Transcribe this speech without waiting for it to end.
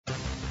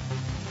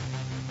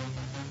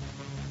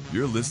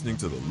You're listening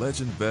to the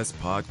Legend Vest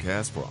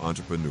podcast for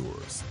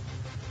entrepreneurs.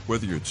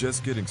 Whether you're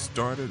just getting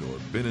started or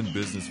been in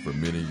business for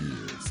many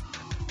years,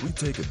 we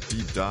take a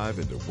deep dive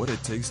into what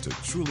it takes to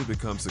truly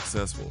become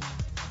successful.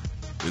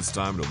 It's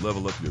time to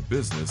level up your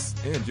business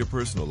and your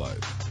personal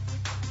life.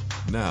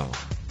 Now,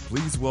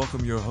 please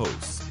welcome your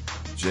hosts,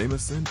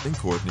 Jameson and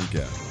Courtney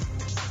Gavin.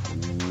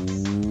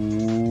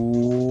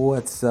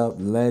 What's up,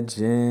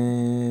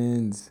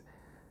 legends?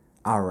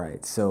 All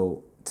right,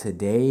 so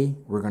today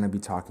we're going to be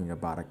talking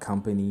about a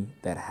company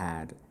that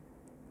had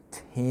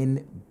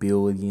 $10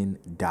 billion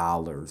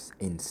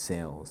in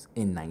sales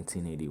in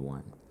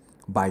 1981.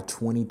 By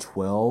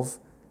 2012,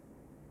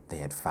 they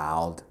had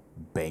filed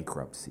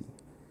bankruptcy.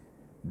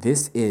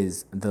 This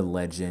is the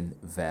Legend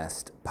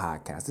Vest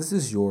podcast. This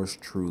is yours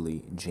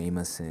truly,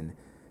 Jameson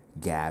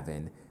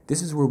Gavin.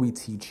 This is where we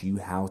teach you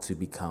how to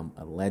become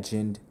a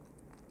legend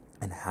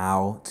and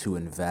how to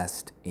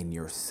invest in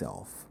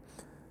yourself.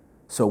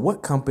 So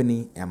what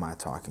company am I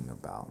talking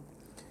about?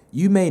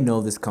 You may know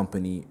this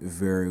company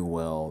very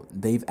well.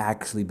 They've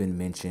actually been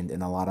mentioned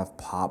in a lot of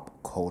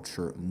pop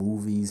culture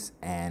movies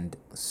and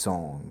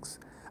songs.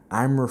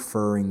 I'm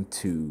referring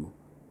to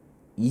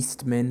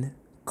Eastman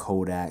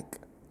Kodak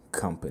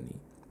Company.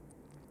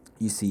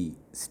 You see,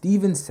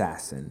 Steven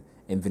Sasson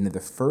invented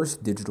the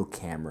first digital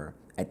camera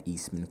at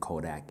Eastman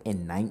Kodak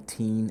in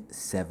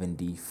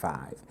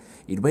 1975.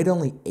 It weighed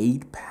only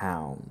 8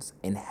 pounds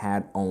and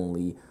had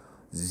only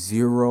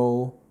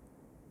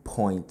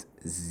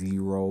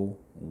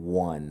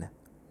 0.01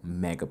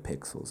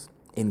 megapixels.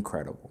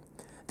 Incredible.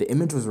 The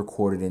image was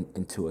recorded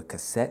into a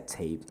cassette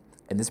tape,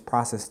 and this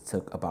process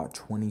took about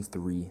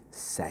 23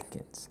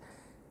 seconds.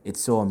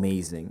 It's so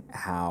amazing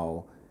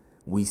how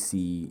we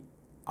see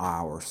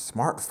our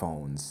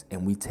smartphones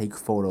and we take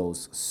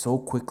photos so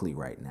quickly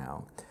right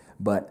now.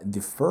 But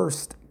the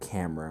first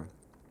camera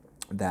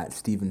that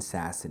Steven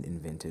Sasson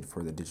invented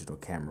for the digital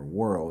camera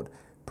world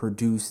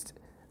produced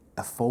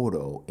a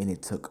photo and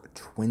it took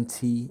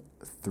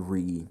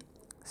 23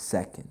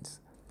 seconds.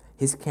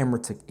 His camera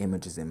took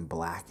images in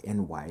black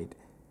and white.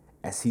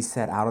 As he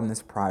set out on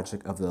this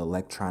project of the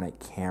electronic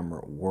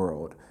camera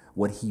world,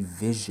 what he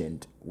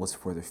visioned was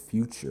for the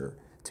future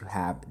to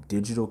have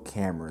digital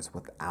cameras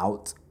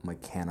without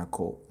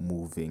mechanical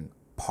moving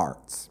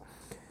parts.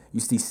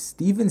 You see,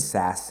 Steven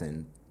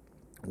Sasson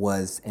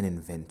was an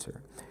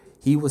inventor.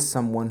 He was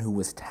someone who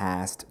was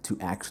tasked to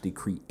actually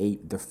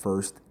create the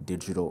first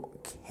digital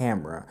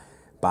camera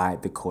by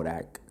the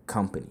Kodak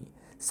Company.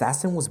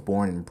 Sasson was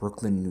born in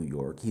Brooklyn, New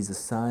York. He's the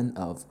son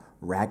of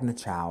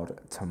Ragnchild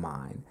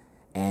Tamine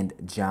and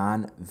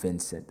John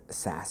Vincent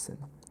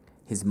Sasson.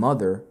 His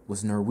mother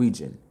was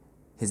Norwegian.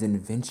 His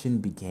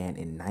invention began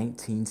in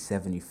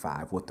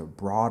 1975 with a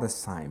broad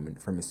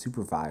assignment from his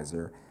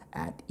supervisor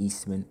at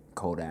Eastman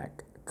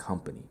Kodak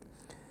Company,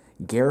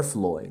 Gareth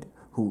Lloyd,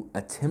 who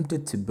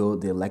attempted to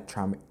build the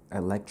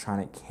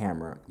electronic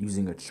camera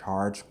using a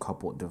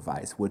charge-coupled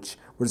device, which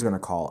we're just going to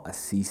call a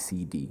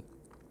CCD.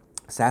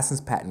 Sasson's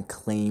patent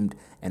claimed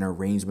an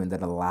arrangement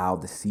that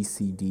allowed the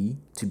CCD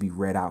to be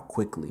read out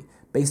quickly,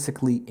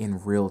 basically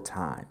in real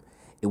time.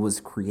 It was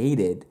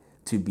created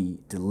to be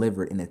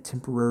delivered in a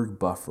temporary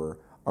buffer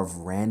of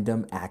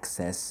random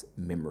access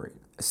memory.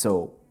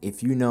 So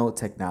if you know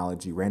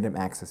technology, random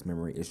access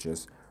memory is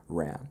just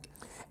RAM.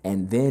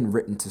 And then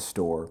written to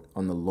store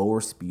on the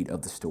lower speed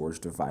of the storage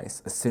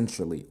device.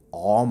 Essentially,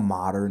 all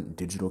modern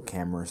digital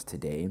cameras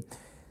today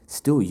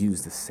still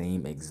use the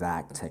same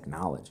exact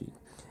technology.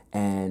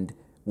 And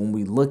when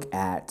we look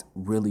at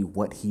really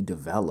what he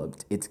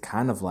developed, it's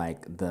kind of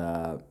like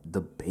the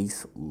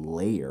base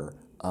layer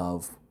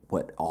of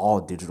what all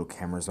digital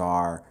cameras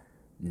are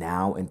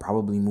now and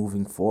probably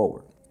moving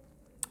forward.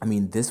 I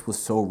mean, this was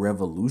so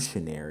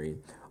revolutionary.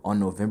 On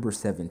November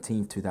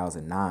 17th,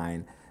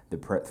 2009, the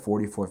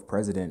 44th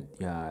president,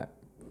 the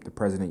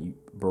President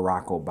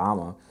Barack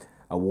Obama,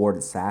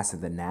 awarded Sasson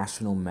the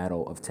National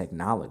Medal of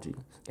Technology,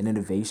 an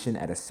innovation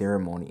at a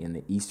ceremony in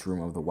the East Room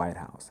of the White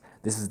House.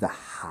 This is the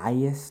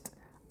highest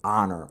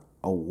honor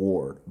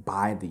award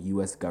by the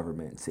U.S.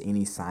 government to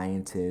any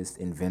scientists,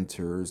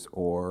 inventors,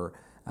 or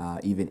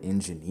even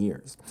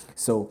engineers.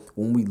 So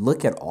when we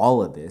look at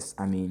all of this,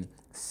 I mean,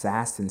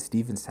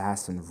 Steven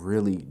Sasson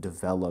really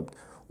developed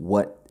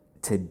what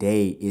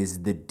today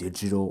is the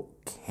digital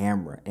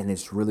camera, and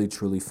it's really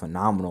truly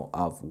phenomenal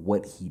of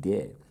what he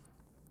did.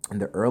 In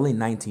the early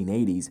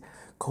 1980s,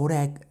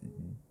 Kodak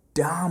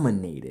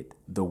dominated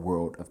the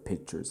world of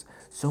pictures,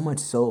 so much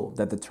so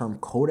that the term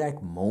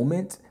Kodak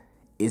moment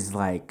is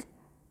like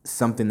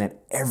something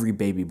that every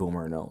baby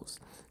boomer knows,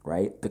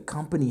 right? The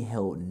company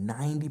held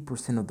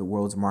 90% of the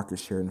world's market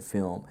share in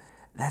film.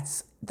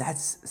 That's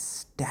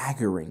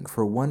staggering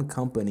for one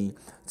company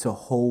to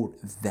hold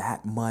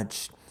that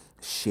much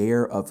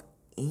share of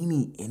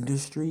any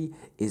industry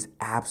is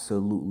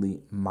absolutely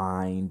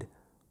mind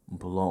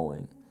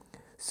blowing.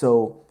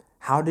 So,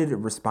 how did it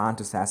respond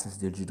to Sasson's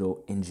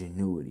digital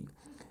ingenuity?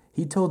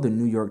 He told the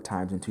New York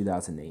Times in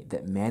 2008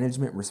 that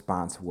management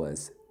response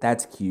was,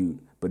 "That's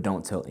cute, but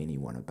don't tell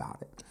anyone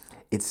about it."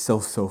 It's so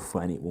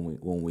funny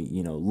when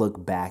we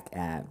look back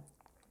at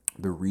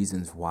the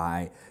reasons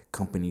why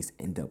companies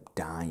end up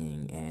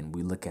dying, and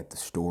we look at the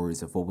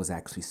stories of what was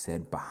actually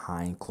said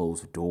behind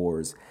closed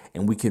doors,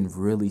 and we can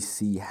really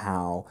see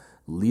how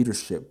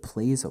leadership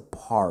plays a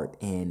part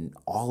in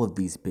all of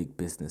these big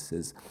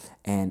businesses.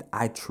 And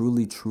I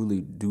truly,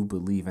 truly do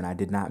believe, and I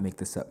did not make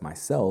this up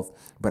myself,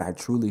 but I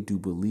truly do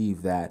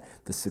believe that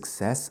the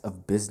success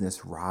of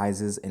business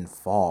rises and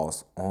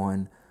falls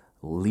on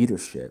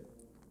leadership.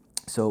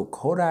 So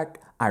Kodak,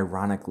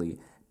 ironically,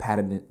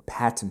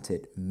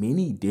 patented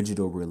many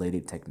digital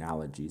related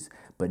technologies,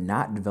 but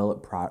not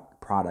developed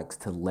products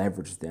to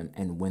leverage them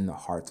and win the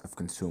hearts of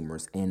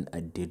consumers in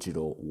a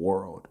digital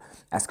world.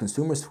 As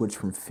consumers switched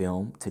from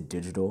film to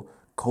digital,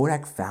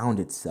 Kodak found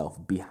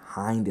itself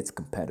behind its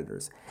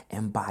competitors.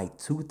 And by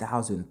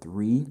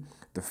 2003,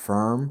 the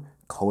firm,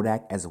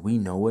 Kodak as we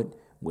know it,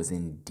 was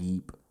in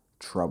deep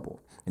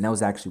trouble. And that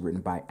was actually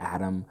written by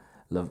Adam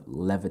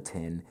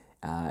Levitin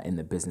in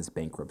the Business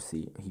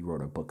Bankruptcy. He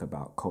wrote a book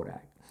about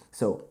Kodak.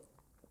 So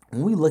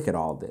when we look at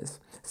all this,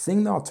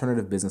 seeing the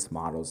alternative business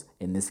models,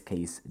 in this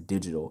case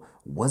digital,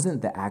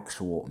 wasn't the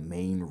actual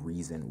main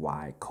reason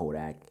why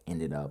Kodak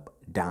ended up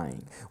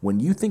dying. When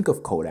you think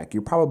of Kodak,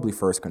 you're probably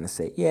first going to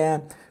say, yeah,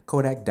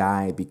 Kodak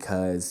died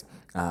because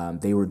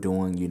they were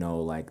doing,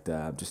 like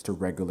just a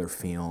regular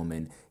film,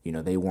 and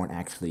they weren't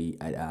actually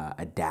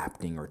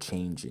adapting or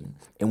changing.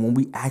 And when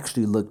we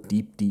actually look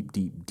deep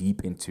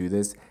into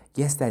this,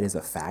 yes, that is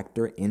a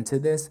factor into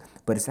this,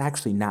 but it's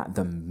actually not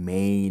the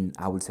main,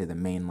 I would say the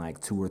main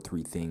like 2 or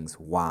 3 things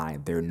why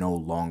they're no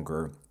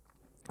longer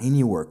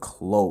anywhere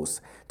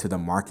close to the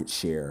market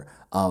share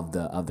of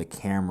the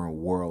camera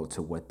world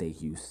to what they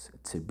used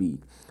to be.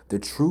 The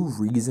true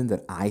reason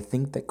that I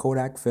think that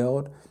Kodak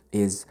failed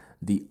is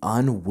the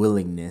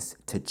unwillingness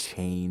to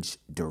change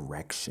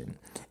direction.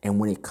 And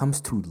when it comes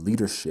to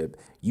leadership,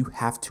 you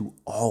have to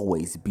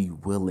always be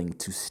willing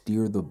to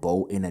steer the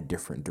boat in a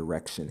different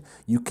direction.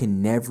 You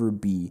can never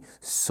be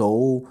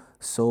so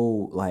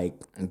like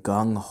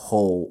gung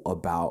ho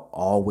about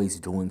always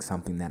doing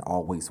something that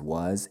always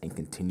was and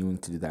continuing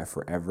to do that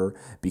forever,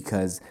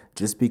 because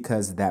just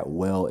because that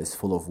well is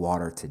full of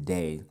water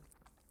today,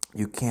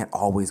 you can't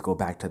always go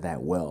back to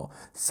that well.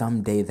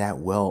 Someday that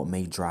well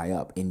may dry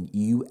up, and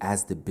you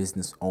as the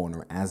business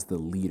owner, as the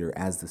leader,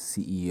 as the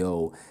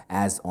CEO,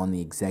 as on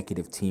the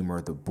executive team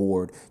or the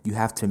board, you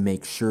have to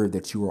make sure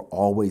that you are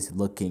always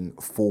looking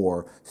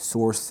for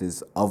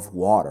sources of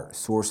water,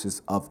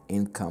 sources of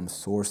income,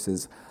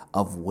 sources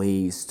of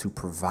ways to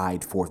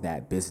provide for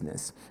that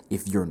business.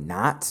 If you're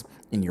not,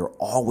 and you're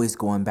always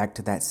going back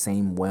to that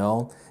same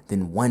well,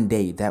 then one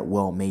day that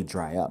well may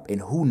dry up.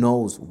 And who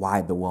knows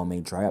why the well may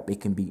dry up?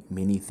 It can be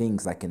many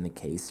things, like in the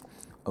case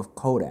of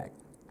Kodak.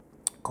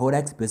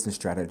 Kodak's business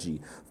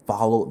strategy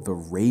followed the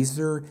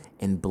razor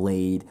and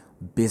blade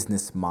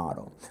business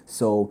model.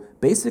 So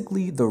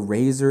basically, the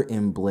razor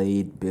and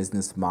blade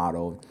business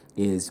model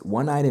is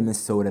one item is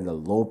sold at a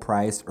low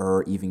price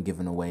or even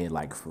given away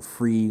like for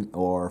free,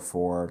 or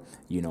for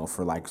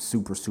like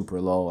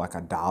super low, like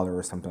 $1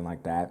 or something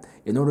like that,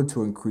 in order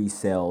to increase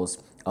sales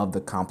of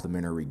the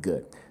complementary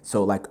good.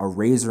 So like a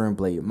razor and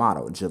blade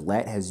model,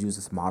 Gillette has used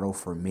this model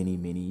for many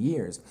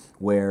years,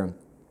 where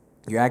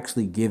you're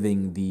actually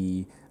giving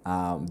the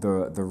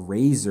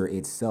razor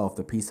itself,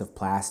 the piece of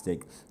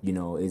plastic,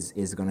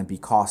 is going to be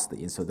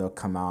costly, and so they'll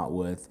come out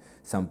with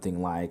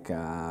something like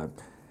a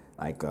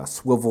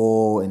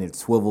swivel, and it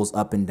swivels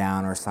up and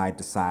down or side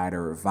to side,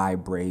 or it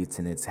vibrates,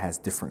 and it has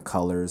different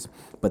colors.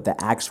 But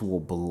the actual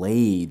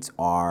blades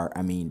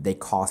they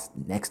cost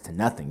next to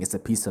nothing. It's a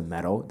piece of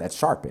metal that's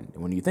sharpened.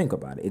 And when you think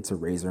about it, it's a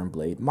razor and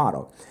blade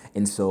model.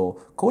 And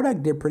so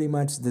Kodak did pretty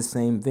much the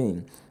same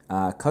thing.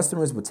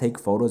 Customers would take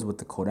photos with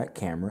the Kodak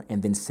camera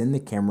and then send the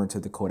camera to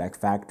the Kodak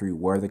factory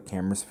where the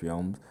camera's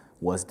film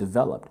was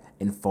developed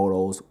and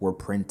photos were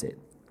printed.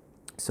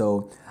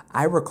 So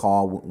I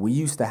recall we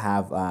used to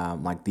have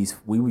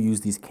we would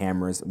use these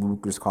cameras, we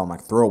would just call them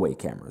like throwaway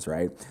cameras,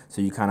 right?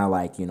 So you kind of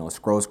like,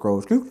 scroll,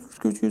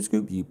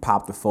 scoop, you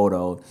pop the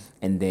photo,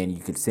 and then you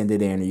could send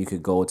it in, or you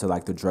could go to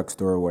like the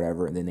drugstore or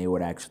whatever, and then they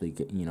would actually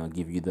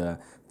give you the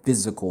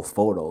physical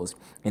photos.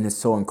 And it's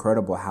so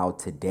incredible how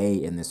today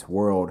in this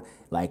world,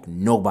 like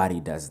nobody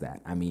does that.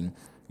 I mean,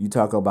 you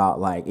talk about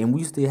and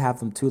we used to have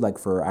them too, I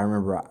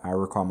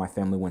recall my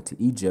family went to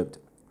Egypt.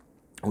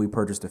 We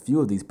purchased a few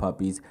of these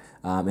puppies,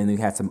 and we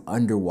had some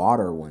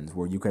underwater ones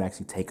where you could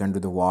actually take under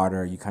the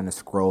water. You kind of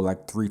scroll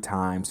like 3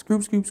 times,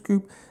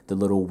 scoop, the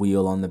little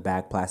wheel on the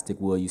back, plastic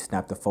wheel. You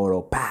snap the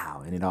photo,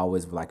 pow, and it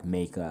always would like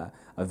make a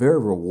very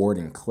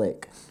rewarding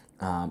click.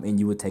 And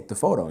you would take the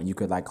photo, and you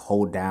could like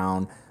hold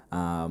down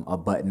a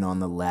button on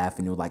the left,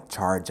 and it would like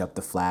charge up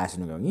the flash,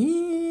 and it would go,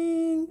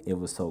 Ying! It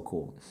was so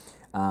cool.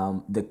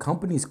 The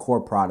company's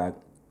core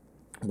product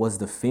was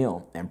the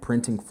film and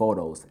printing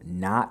photos,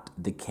 not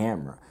the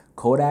camera.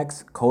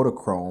 Kodak's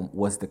Kodachrome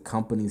was the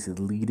company's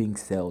leading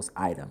sales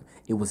item.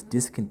 It was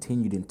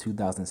discontinued in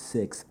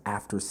 2006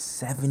 after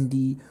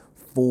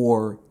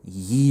 74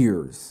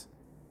 years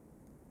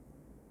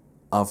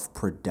of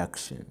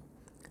production.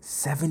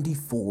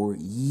 74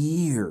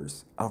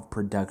 years of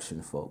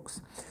production,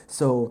 folks.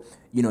 So,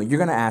 you're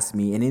gonna ask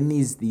me, and in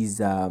these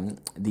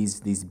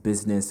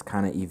business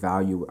kind of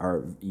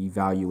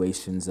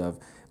evaluations of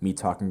me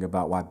talking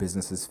about why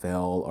businesses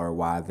fail or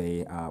why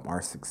they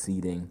are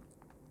succeeding,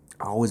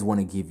 I always want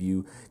to give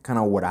you kind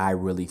of what I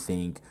really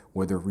think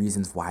were the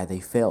reasons why they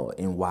fail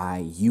and why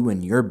you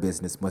and your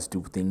business must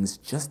do things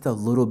just a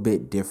little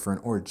bit different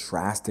or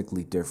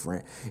drastically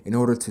different in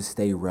order to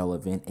stay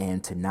relevant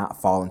and to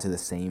not fall into the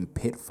same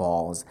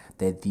pitfalls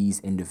that these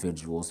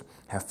individuals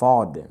have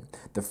fallen in.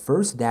 The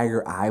first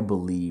dagger I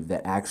believe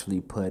that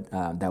actually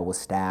that was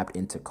stabbed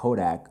into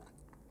Kodak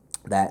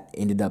that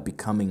ended up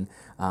becoming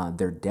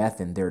their death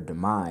and their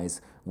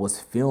demise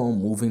was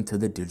film moving to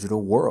the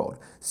digital world.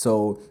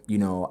 So,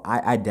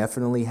 I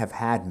definitely have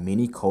had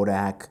many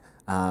Kodak,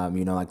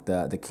 like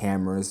the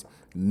cameras,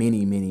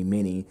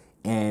 many.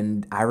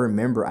 And I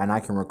remember, and I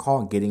can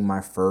recall getting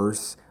my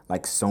first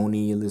like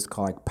Sony, let's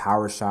call it like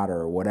Power Shot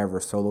or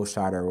whatever, Solo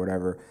Shot or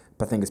whatever.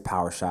 But I think it's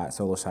Power Shot.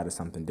 Solo Shot is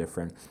something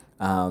different.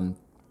 Or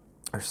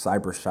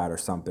Cyber Shot or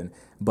something.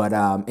 But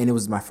and it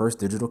was my first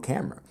digital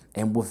camera.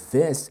 And with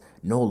this,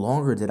 no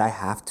longer did I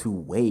have to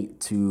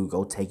wait to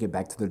go take it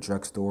back to the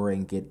drugstore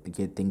and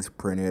get things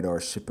printed or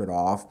ship it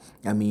off.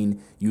 I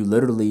mean, you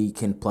literally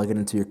can plug it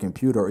into your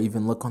computer or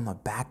even look on the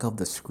back of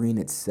the screen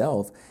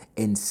itself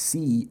and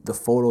see the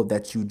photo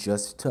that you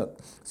just took.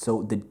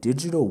 So the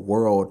digital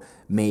world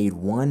made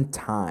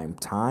time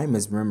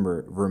is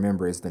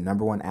remember is the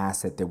number one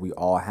asset that we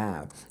all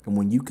have. And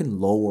when you can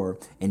lower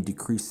and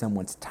decrease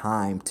someone's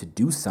time to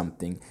do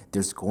something,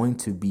 there's going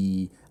to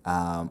be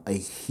a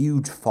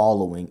huge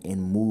following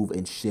and move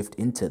and shift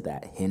into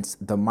that. Hence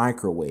the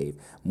microwave,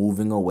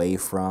 moving away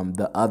from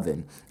the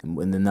oven,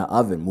 and then the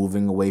oven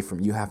moving away from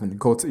you having to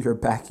go to your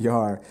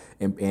backyard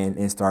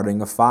and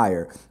starting a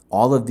fire.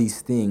 All of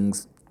these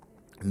things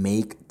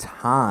make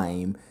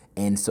time,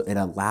 and so it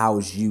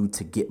allows you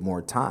to get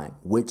more time,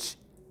 which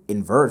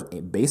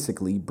it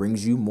basically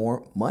brings you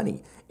more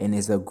money and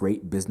is a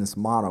great business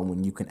model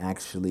when you can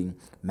actually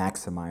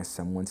maximize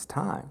someone's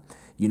time.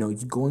 You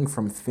going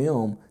from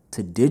film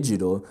to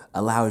digital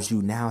allows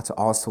you now to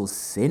also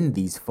send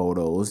these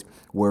photos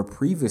where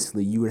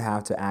previously you would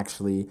have to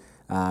actually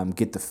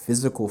get the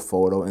physical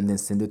photo and then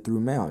send it through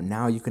mail.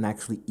 Now you can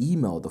actually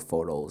email the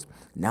photos.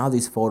 Now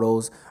these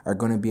photos are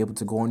going to be able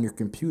to go on your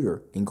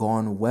computer and go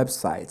on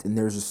websites, and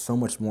there's just so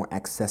much more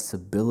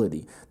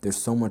accessibility. There's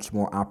so much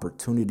more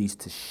opportunities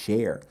to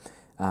share.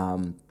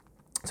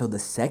 So the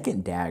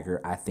second dagger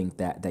I think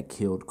that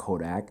killed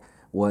Kodak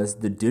was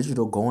the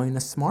digital going to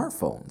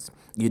smartphones,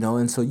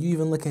 and so you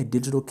even look at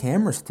digital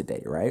cameras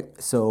today, right?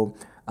 So,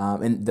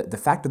 and the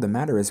fact of the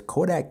matter is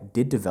Kodak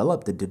did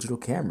develop the digital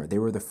camera. They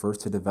were the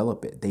first to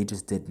develop it. They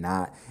just did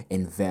not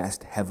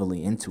invest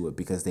heavily into it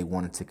because they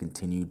wanted to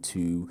continue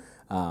to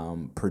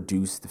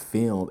produce the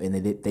film, and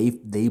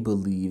they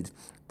believed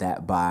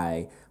that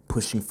by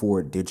pushing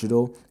forward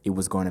digital, it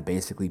was going to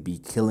basically be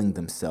killing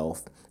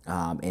themselves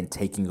and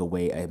taking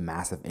away a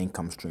massive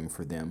income stream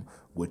for them,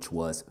 which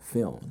was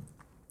film.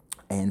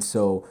 And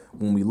so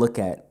when we look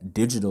at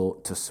digital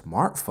to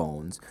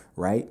smartphones,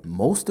 right,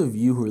 most of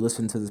you who are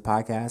listening to this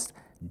podcast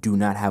do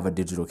not have a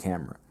digital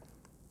camera.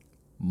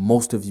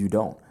 Most of you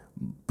don't.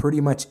 Pretty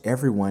much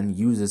everyone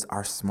uses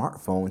our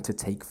smartphone to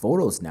take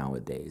photos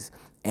nowadays.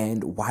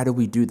 And why do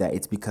we do that?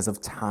 It's because of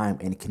time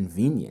and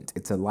convenience.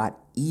 It's a lot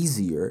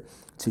easier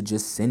to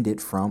just send it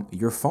from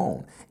your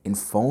phone. And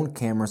phone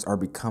cameras are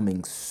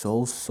becoming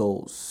so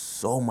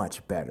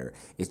much better.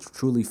 It's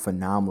truly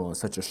phenomenal in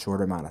such a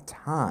short amount of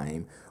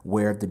time,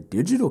 where the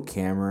digital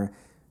camera,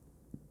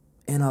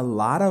 in a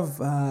lot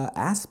of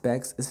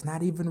aspects, it's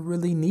not even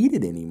really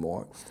needed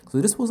anymore. So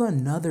this was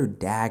another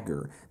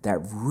dagger that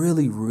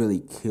really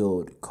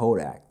killed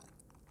Kodak.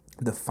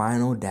 The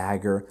final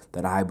dagger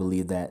that I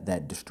believe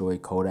that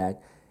destroyed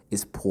Kodak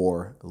is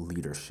poor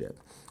leadership.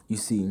 You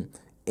see,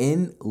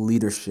 in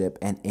leadership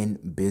and in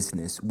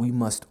business, we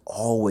must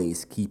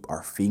always keep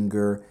our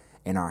finger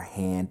and our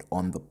hand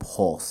on the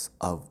pulse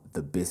of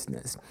the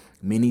business.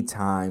 Many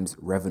times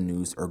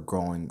revenues are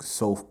growing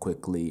so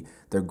quickly,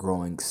 they're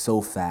growing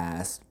so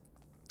fast.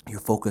 You're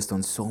focused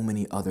on so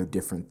many other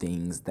different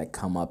things that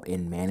come up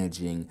in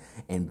managing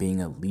and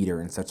being a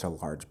leader in such a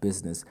large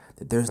business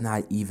that there's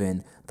not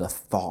even the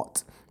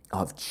thought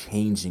of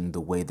changing the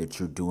way that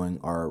you're doing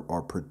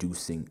or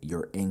producing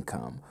your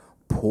income.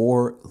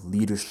 Poor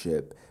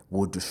leadership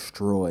will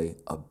destroy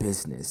a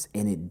business,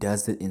 and it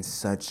does it in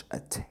such a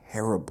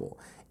terrible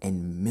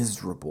and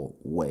miserable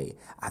way.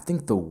 I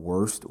think the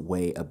worst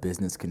way a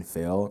business can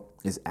fail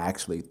is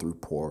actually through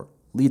poor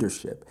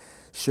leadership.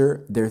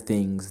 Sure, there are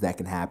things that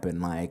can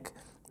happen like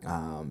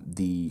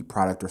the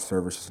product or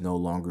service is no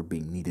longer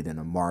being needed in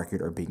a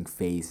market or being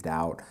phased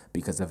out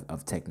because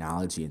of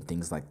technology and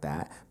things like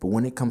that. But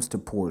when it comes to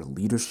poor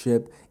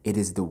leadership, it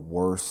is the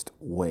worst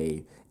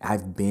way.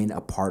 I've been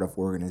a part of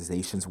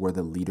organizations where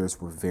the leaders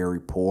were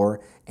very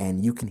poor,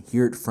 and you can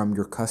hear it from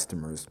your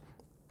customers.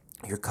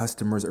 Your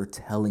customers are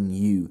telling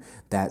you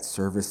that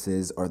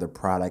services or the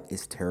product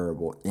is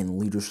terrible and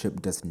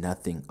leadership does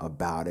nothing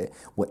about it.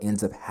 What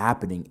ends up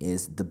happening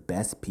is the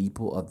best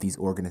people of these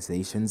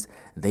organizations,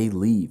 they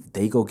leave.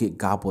 They go get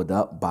gobbled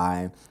up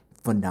by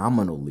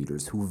phenomenal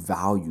leaders who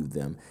value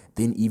them.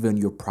 Then even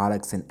your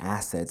products and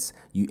assets,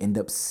 you end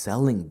up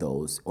selling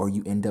those or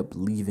you end up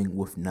leaving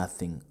with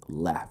nothing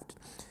left.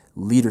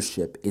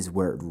 Leadership is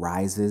where it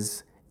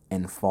rises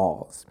and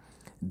falls.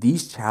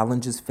 These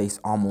challenges face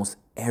almost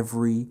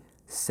every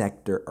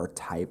sector or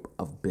type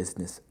of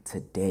business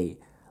today.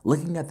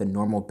 Looking at the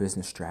normal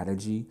business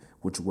strategy,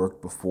 which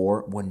worked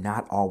before, will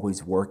not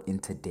always work in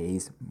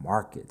today's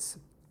markets.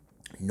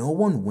 No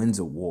one wins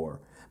a war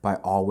by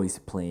always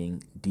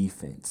playing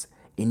defense.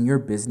 In your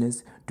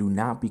business, do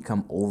not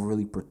become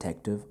overly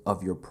protective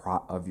of your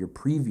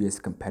previous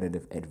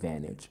competitive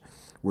advantage,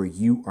 where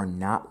you are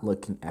not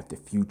looking at the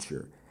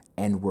future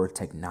and where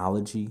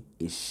technology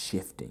is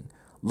shifting.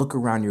 Look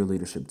around your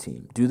leadership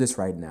team. Do this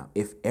right now.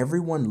 If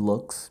everyone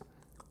looks,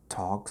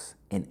 talks,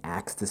 and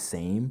acts the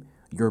same,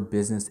 your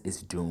business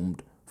is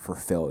doomed for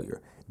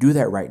failure. Do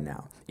that right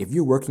now. If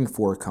you're working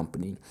for a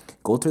company,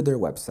 go to their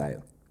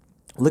website,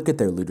 look at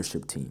their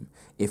leadership team.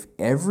 If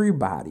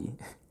everybody,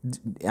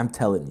 I'm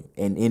telling you,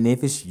 and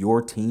if it's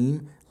your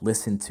team,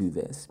 listen to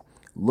this.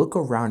 Look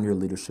around your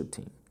leadership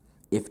team.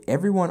 If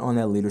everyone on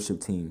that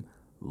leadership team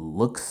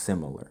looks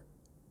similar,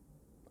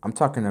 I'm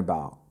talking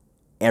about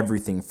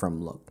everything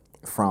from look,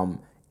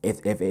 from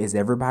if is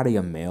everybody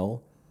a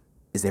male,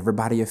 is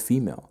everybody a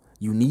female?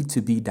 You need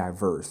to be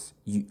diverse.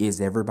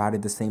 Is everybody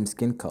the same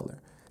skin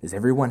color? Does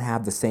everyone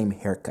have the same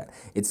haircut?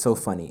 It's so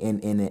funny.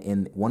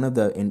 In one of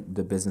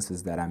the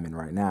businesses that I'm in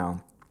right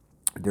now,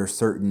 there are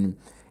certain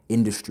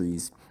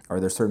industries or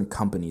there's certain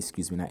companies,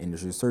 excuse me, not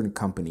industries, certain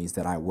companies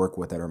that I work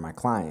with that are my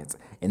clients.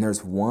 And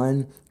there's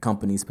one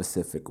company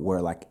specific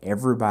where like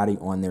everybody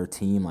on their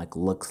team like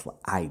looks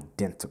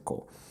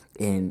identical.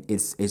 And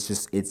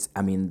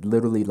I mean,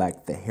 literally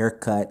like the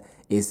haircut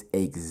is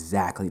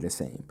exactly the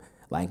same.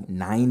 Like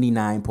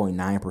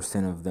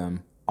 99.9% of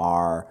them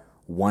are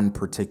one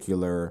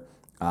particular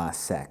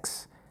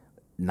sex.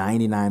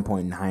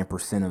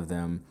 99.9% of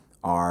them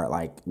are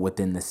like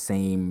within the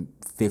same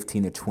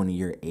 15 to 20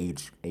 year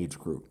age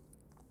group.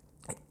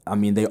 I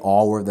mean, they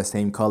all wear the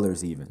same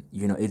colors even.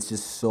 You know, it's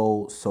just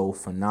so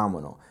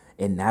phenomenal.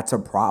 And that's a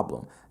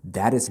problem.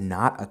 That is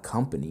not a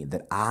company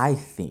that I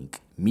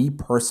think, me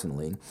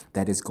personally,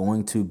 that is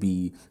going to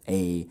be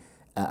a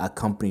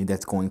company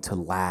that's going to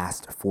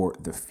last for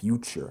the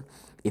future.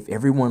 If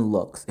everyone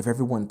looks, if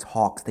everyone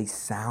talks, they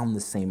sound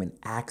the same and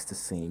acts the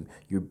same,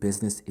 your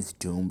business is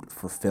doomed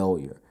for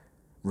failure.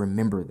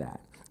 Remember that.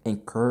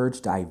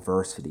 Encourage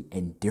diversity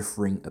and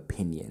differing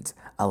opinions.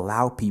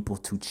 Allow people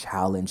to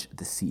challenge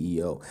the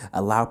CEO.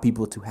 Allow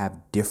people to have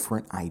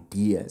different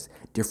ideas,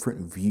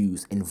 different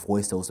views, and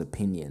voice those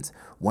opinions.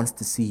 Once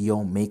the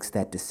CEO makes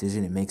that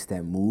decision and makes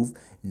that move,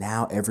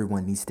 now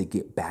everyone needs to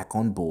get back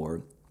on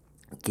board,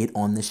 get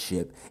on the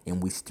ship,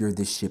 and we steer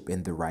this ship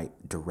in the right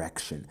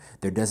direction.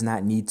 There does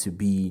not need to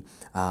be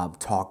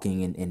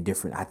talking and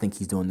different, I think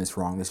he's doing this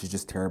wrong, this is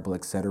just terrible,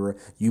 etc.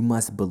 You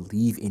must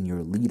believe in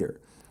your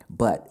leader.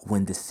 But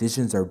when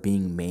decisions are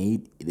being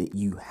made,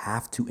 you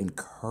have to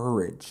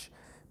encourage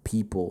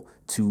people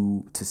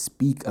to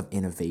speak of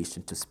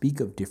innovation, to speak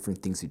of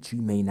different things that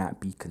you may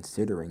not be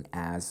considering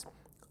as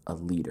a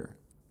leader.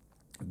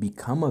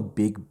 Become a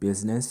big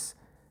business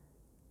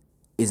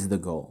is the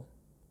goal,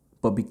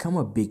 but become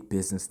a big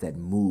business that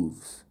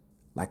moves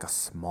like a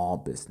small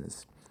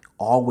business.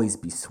 Always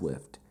be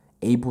swift,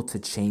 able to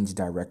change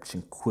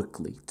direction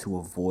quickly to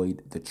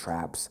avoid the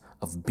traps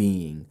of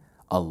being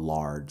a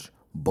large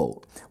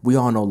boat. We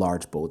all know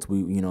large boats.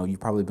 You've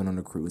probably been on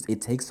a cruise. It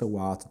takes a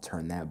while to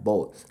turn that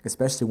boat,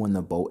 especially when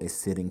the boat is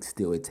sitting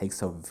still. It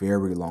takes a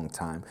very long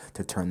time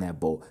to turn that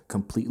boat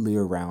completely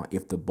around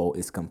if the boat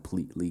is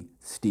completely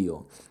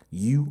still.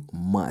 You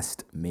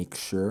must make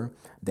sure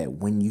that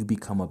when you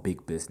become a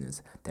big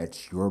business,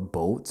 that your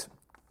boat,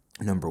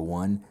 number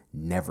one,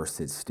 never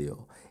sits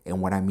still.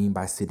 And what I mean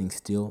by sitting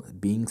still,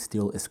 being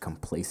still is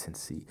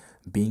complacency.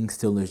 Being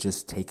still is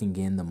just taking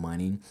in the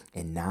money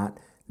and not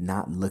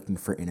looking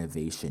for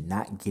innovation,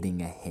 not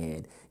getting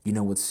ahead. You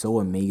know what's so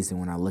amazing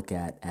when I look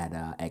at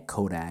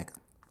Kodak,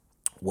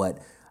 what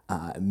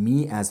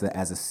me as a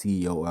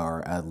CEO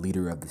or a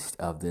leader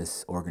of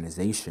this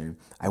organization,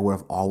 I would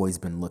have always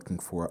been looking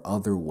for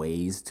other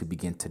ways to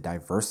begin to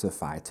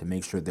diversify to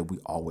make sure that we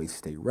always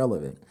stay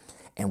relevant.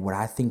 And what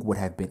I think would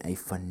have been a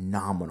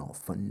phenomenal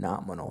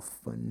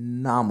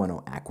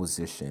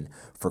acquisition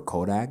for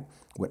Kodak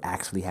would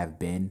actually have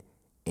been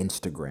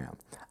Instagram.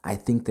 I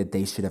think that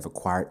they should have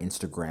acquired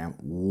Instagram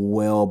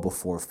well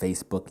before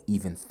Facebook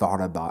even thought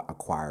about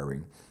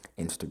acquiring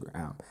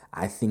Instagram.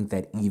 I think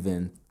that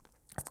even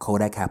if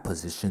Kodak had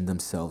positioned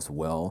themselves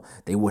well,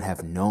 they would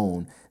have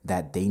known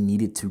that they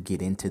needed to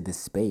get into this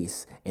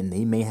space, and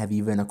they may have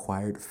even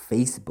acquired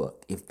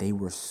Facebook if they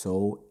were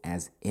so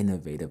as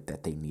innovative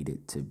that they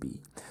needed to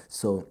be.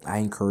 So I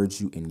encourage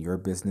you in your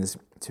business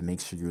to make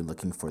sure you're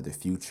looking for the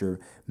future.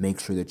 Make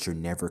sure that you're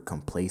never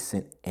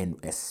complacent. And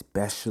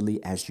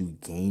especially as you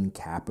gain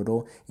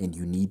capital and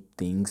you need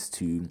things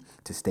to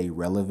stay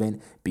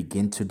relevant,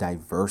 begin to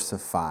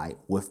diversify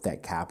with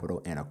that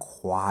capital and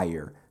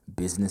acquire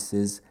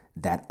businesses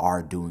that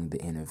are doing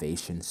the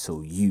innovation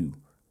so you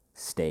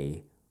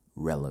stay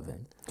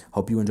relevant.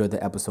 Hope you enjoyed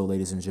the episode,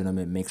 ladies and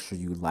gentlemen. Make sure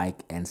you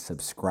like and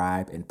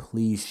subscribe, and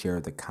please share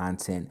the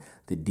content.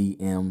 The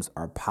DMs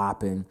are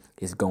popping.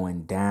 It's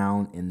going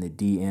down in the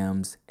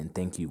DMs. And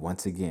thank you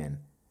once again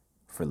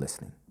for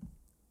listening.